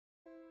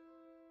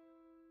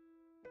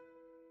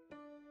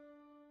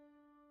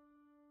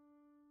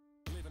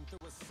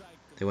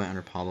They went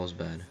under Pablo's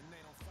bed,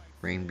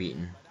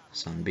 rain-beaten,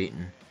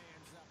 sun-beaten,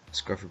 a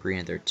scruff of green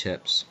at their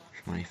tips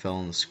from when he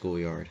fell in the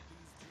schoolyard.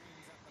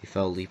 He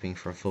fell leaping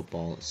for a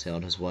football that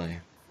sailed his way.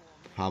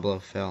 Pablo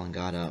fell and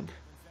got up,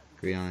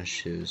 green on his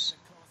shoes,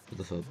 with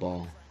the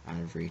football out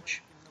of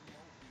reach.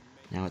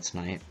 Now it's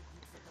night.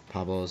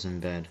 Pablo is in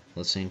bed,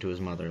 listening to his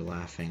mother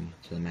laughing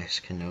to the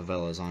Mexican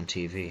novellas on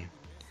TV.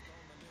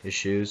 His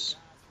shoes,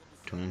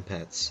 twin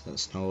pets that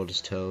snuggled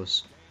his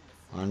toes,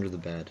 are under the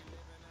bed.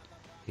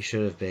 He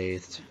should have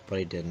bathed, but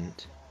he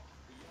didn't.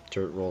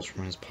 Dirt rolls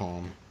from his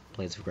palm,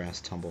 blades of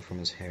grass tumble from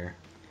his hair.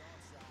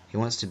 He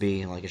wants to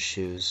be like his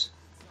shoes,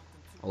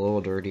 a little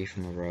dirty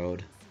from the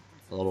road,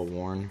 a little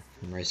worn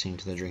from racing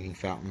to the drinking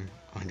fountain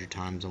 100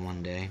 times in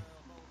one day.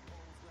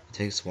 It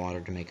takes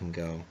water to make him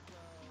go,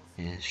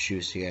 and his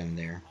shoes to get him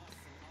there.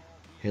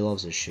 He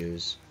loves his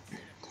shoes,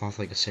 cloth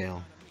like a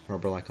sail,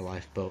 rubber like a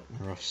lifeboat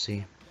in a rough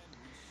sea.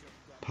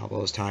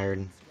 Pablo is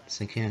tired,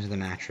 sinking into the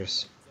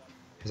mattress.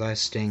 His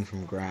eyes sting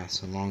from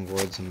grass and long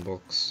words and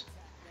books.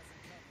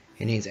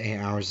 He needs 8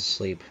 hours of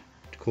sleep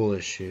to cool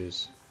his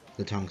shoes,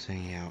 the tongues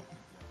hanging out,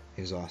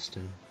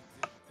 exhausted.